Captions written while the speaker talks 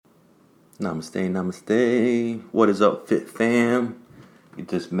Namaste, namaste. What is up, Fit Fam? Get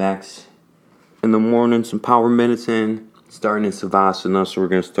this max in the morning, some power minutes in. Starting in Savasana, so we're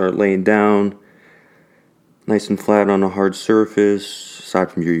going to start laying down nice and flat on a hard surface,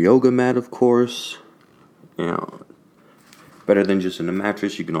 aside from your yoga mat, of course. You know, better than just in the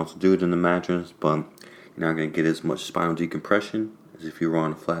mattress. You can also do it in the mattress, but you're not going to get as much spinal decompression as if you were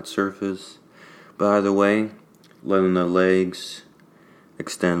on a flat surface. But either way, letting the legs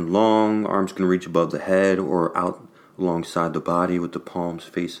extend long, arms can reach above the head or out alongside the body with the palms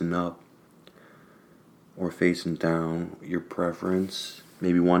facing up or facing down, your preference.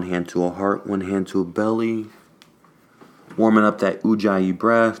 Maybe one hand to a heart, one hand to a belly. Warming up that Ujjayi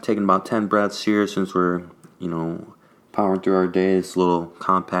breath, taking about 10 breaths here since we're, powering through our day. It's a little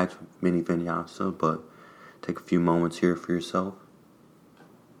compact mini Vinyasa, but take a few moments here for yourself.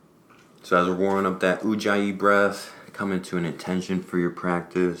 So as we're warming up that Ujjayi breath, come into an intention for your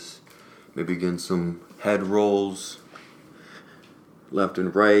practice. Maybe getting some head rolls, left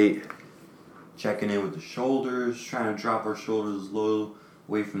and right. Checking in with the shoulders, trying to drop our shoulders as low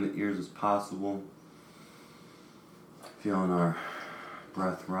away from the ears as possible. Feeling our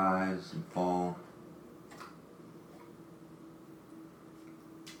breath rise and fall.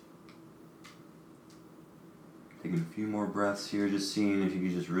 Taking a few more breaths here, just seeing if you can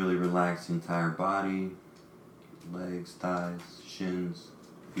just really relax the entire body. Legs, thighs, shins,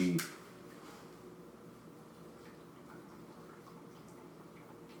 feet.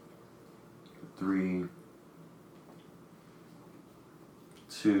 Three,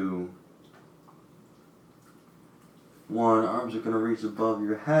 2, 1. Arms are going to reach above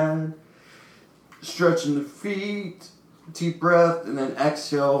your head. Stretching the feet. Deep breath. And then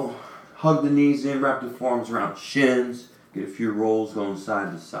exhale. Hug the knees in. Wrap the forearms around shins. Get a few rolls going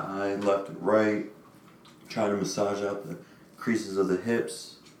side to side. Left and right. Try to massage out the creases of the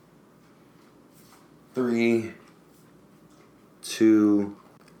hips. 3, 2,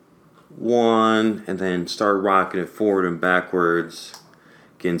 1. And then start rocking it forward and backwards.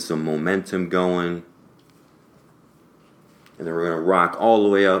 Getting some momentum going. And then we're going to rock all the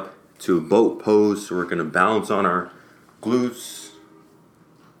way up to a boat pose. So we're going to balance on our glutes.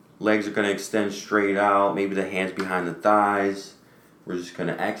 Legs are going to extend straight out. Maybe the hands behind the thighs. We're just going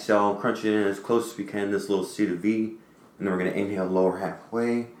to exhale, crunch it in as close as we can, this little seated V. And then we're going to inhale, lower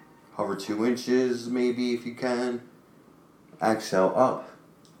halfway. Hover 2 inches, maybe if you can. Exhale up.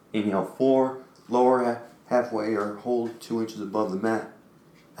 Inhale 4. Lower halfway or hold 2 inches above the mat.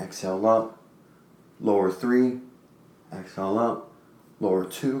 Exhale up. Lower 3. Exhale up. Lower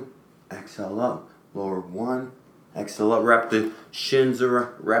 2. Exhale up. Lower 1. Exhale up. Wrap the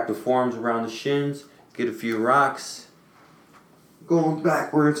forearms around the shins. Get a few rocks. Going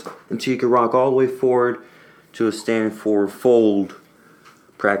backwards until you can rock all the way forward to a standing forward fold.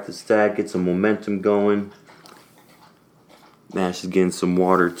 Practice that. Get some momentum going. Nash is getting some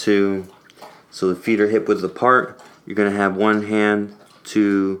water too. So the feet are hip width apart. You're going to have one hand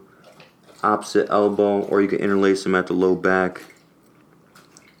to opposite elbow, or you can interlace them at the low back.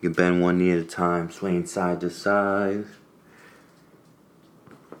 You can bend one knee at a time, swaying side to side.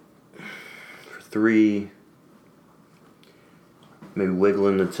 For 3. Maybe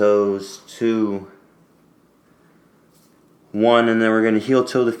wiggling the toes. 2, 1, and then we're going to heel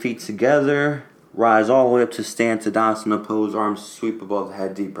toe the feet together. Rise all the way up to stand Tadasana pose. Arms sweep above the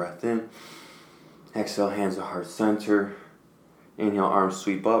head. Deep breath in. Exhale, hands to heart center. Inhale, arms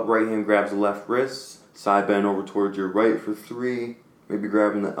sweep up. Right hand grabs the left wrist. Side bend over towards your right for 3. Maybe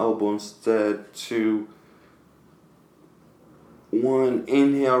grabbing the elbow instead. 2, 1.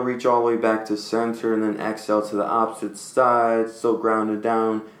 Inhale, reach all the way back to center. And then exhale to the opposite side. Still grounded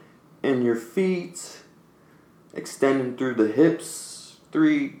down in your feet. Extending through the hips.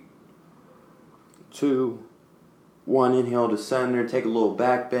 3, 2, 1. Inhale to center. Take a little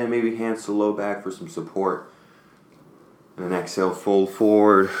back bend. Maybe hands to low back for some support. And then exhale, fold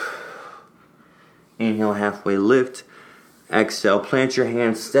forward. Inhale, halfway lift. Exhale, plant your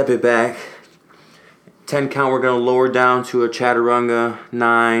hands, step it back. 10 count, we're going to lower down to a chaturanga.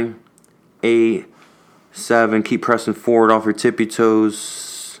 9, 8, 7. Keep pressing forward off your tippy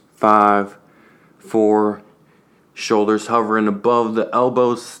toes. 5, 4. Shoulders hovering above the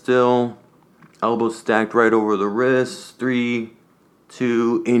elbows still. Elbows stacked right over the wrists. 3,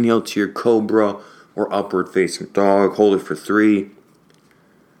 2. Inhale to your cobra or upward facing dog. Hold it for 3,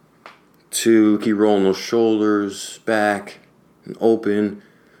 2. Keep rolling those shoulders back and open.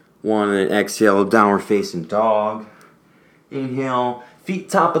 1, and then exhale, downward facing dog. Inhale, feet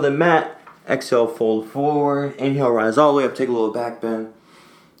top of the mat. Exhale, fold forward. Inhale, rise all the way up. Take a little back bend.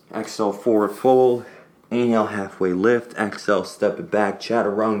 Exhale, forward fold. Inhale, halfway lift. Exhale, step it back,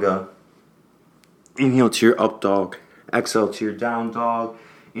 chaturanga. Inhale to your up dog. Exhale to your down dog.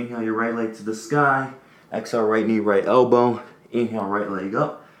 Inhale your right leg to the sky. Exhale right knee, right elbow. Inhale right leg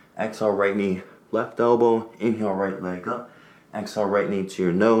up. Exhale right knee, left elbow. Inhale right leg up. Exhale right knee to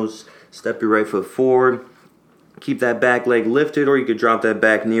your nose. Step your right foot forward. Keep that back leg lifted, or you could drop that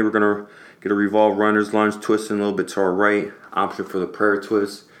back knee. We're going to get a revolve runner's lunge, twisting a little bit to our right. Option for the prayer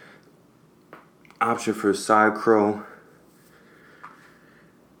twist. Option for side crow.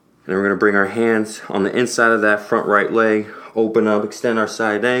 And then we're going to bring our hands on the inside of that front right leg. Open up, extend our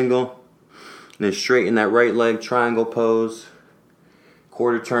side angle. And then straighten that right leg, triangle pose.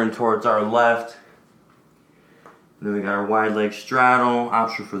 Quarter turn towards our left. And then we got our wide leg straddle.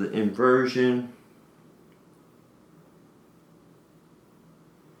 Option for the inversion.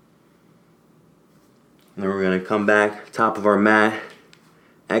 And then we're going to come back, top of our mat.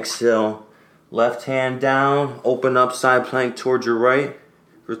 Exhale, left hand down. Open up, side plank towards your right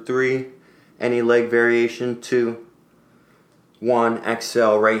for 3. Any leg variation, 2. 1.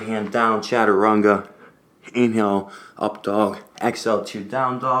 Exhale, right hand down, chaturanga. Inhale, up dog. Exhale to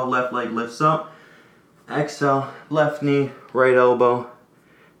down dog. Left leg lifts up. Exhale, left knee, right elbow.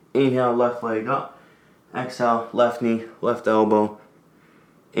 Inhale, left leg up. Exhale, left knee, left elbow.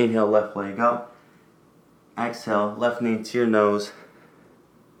 Inhale, left leg up. Exhale, left knee to your nose.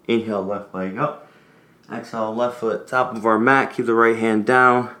 Inhale, left leg up. Exhale, left foot top of our mat. Keep the right hand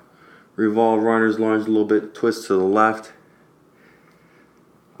down. Revolve runner's lunge, a little bit twist to the left.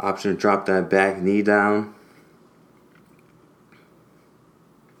 Option to drop that back knee down.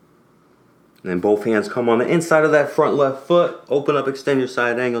 And then both hands come on the inside of that front left foot. Open up, extend your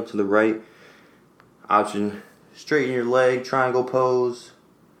side angle to the right. Option, straighten your leg, triangle pose.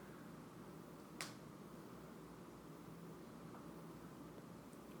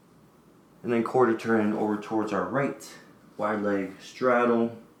 And then quarter turn over towards our right. Wide leg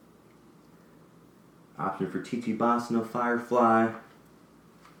straddle. Option for Tichibasana, firefly.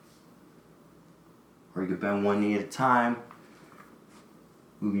 Or you can bend one knee at a time.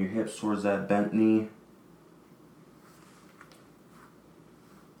 Moving your hips towards that bent knee.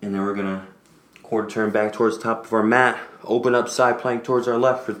 And then we're going to quarter turn back towards the top of our mat. Open up, side plank towards our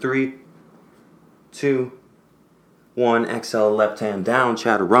left for 3, 2, 1. Exhale, left hand down,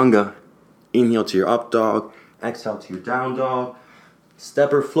 chaturanga. Inhale to your up dog. Exhale to your down dog.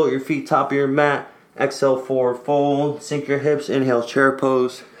 Step or float your feet top of your mat. Exhale, forward fold. Sink your hips. Inhale, chair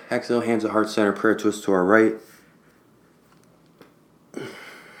pose. Exhale, hands at heart center, prayer twist to our right.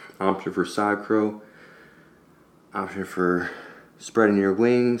 Option for side crow. Option for spreading your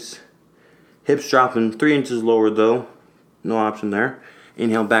wings. Hips dropping 3 inches lower though. No option there.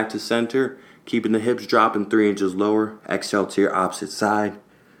 Inhale back to center. Keeping the hips dropping 3 inches lower. Exhale to your opposite side.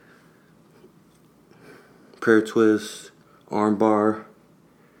 Prayer twist, arm bar.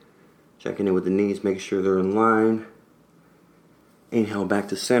 Checking in with the knees, making sure they're in line. Inhale back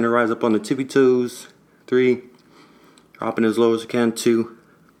to center, rise up on the tippy toes. 3, dropping as low as you can. 2,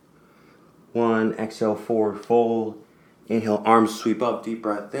 1, exhale, forward fold. Inhale, arms sweep up, deep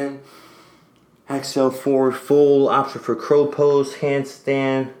breath in. Exhale, forward fold. Option for crow pose,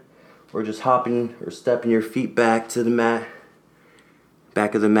 handstand, or just hopping or stepping your feet back to the mat.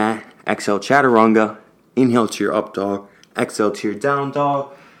 Back of the mat. Exhale, chaturanga. Inhale to your up dog. Exhale to your down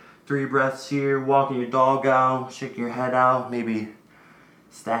dog. 3 breaths here. Walking your dog out. Shaking your head out. Maybe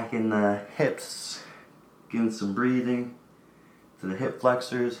stacking the hips. Giving some breathing to the hip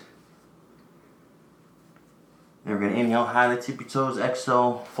flexors. And we're going to inhale high the tippy toes.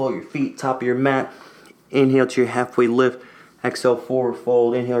 Exhale, fold your feet, top of your mat. Inhale to your halfway lift. Exhale, forward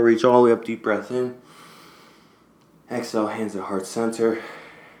fold. Inhale, reach all the way up, deep breath in. Exhale, hands at heart center. And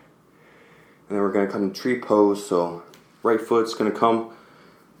then we're going to come to tree pose. So right foot's going to come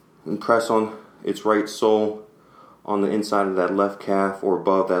and press on its right sole on the inside of that left calf or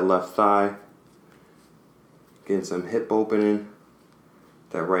above that left thigh. Getting some hip opening.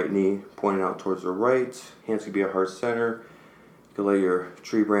 That right knee pointing out towards the right. Hands can be at heart center. You can let your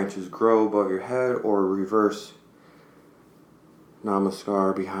tree branches grow above your head or reverse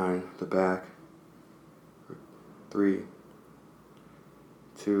namaskar behind the back. 3,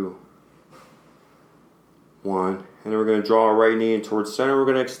 2, 1. And then we're going to draw our right knee in towards center. We're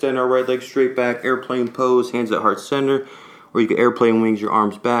going to extend our right leg straight back. Airplane pose, hands at heart center. Or you can airplane wings your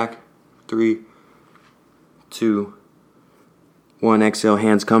arms back. 3, 2, 1. Exhale,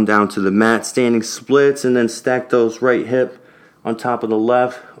 hands come down to the mat. Standing splits, and then stack those right hip on top of the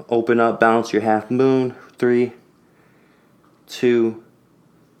left. Open up, bounce your half moon. 3, 2,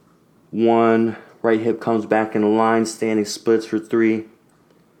 1. Right hip comes back in a line. Standing splits for 3,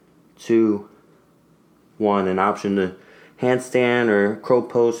 2, 1. An option to handstand or crow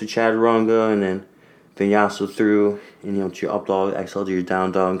pose to chaturanga, and then Vinyasa through. Inhale to your up dog, exhale to your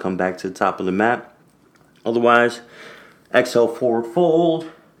down dog, and come back to the top of the mat. Otherwise, exhale, forward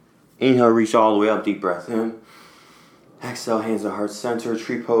fold. Inhale, reach all the way up, deep breath in. Exhale, hands at heart center,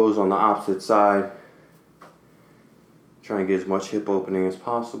 tree pose on the opposite side. Try and get as much hip opening as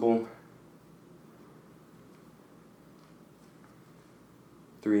possible.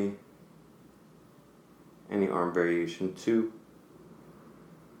 3. Any arm variation. 2.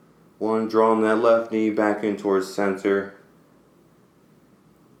 1. Drawing that left knee back in towards center.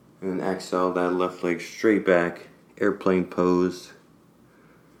 And then exhale, that left leg straight back. Airplane pose.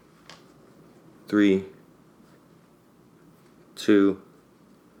 3. 2.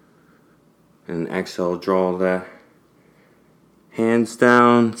 And exhale, draw that. Hands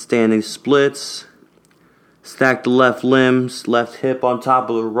down, standing splits. Stack the left limbs, left hip on top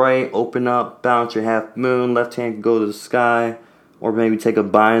of the right. Open up, bounce your half moon. Left hand can go to the sky. Or maybe take a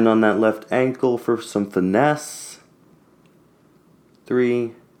bind on that left ankle for some finesse.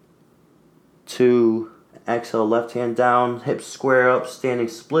 3, 2, exhale, left hand down. Hips square up, standing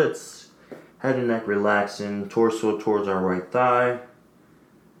splits. Head and neck relaxing. Torso towards our right thigh.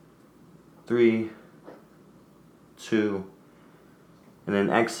 3, 2, and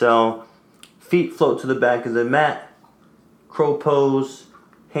then exhale. Feet float to the back of the mat. Crow pose,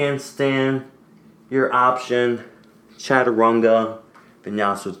 handstand, your option. Chaturanga,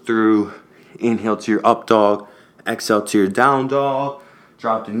 Vinyasa through. Inhale to your up dog, exhale to your down dog.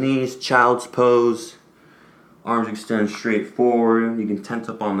 Drop the knees, child's pose. Arms extend straight forward. You can tense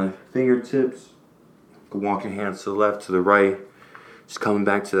up on the fingertips. You can walk your hands to the left, to the right. Just coming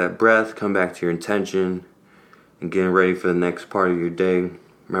back to that breath, come back to your intention, and getting ready for the next part of your day.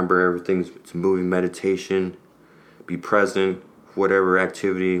 Remember, it's a moving meditation. Be present, whatever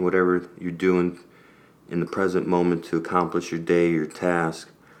activity, whatever you're doing in the present moment to accomplish your day, your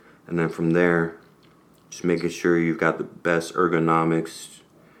task. And then from there, just making sure you've got the best ergonomics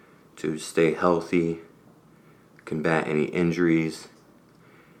to stay healthy, combat any injuries,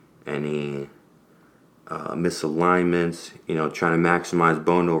 any misalignments, trying to maximize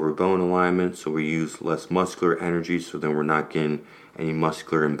bone over bone alignment so we use less muscular energy so then we're not getting any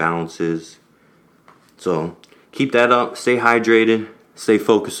muscular imbalances. So keep that up, stay hydrated, stay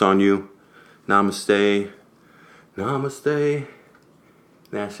focused on you. Namaste. Namaste.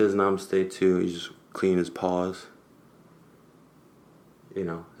 Nash says namaste too. He just clean his paws.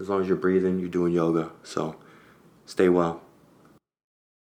 As long as you're breathing, you're doing yoga. So stay well.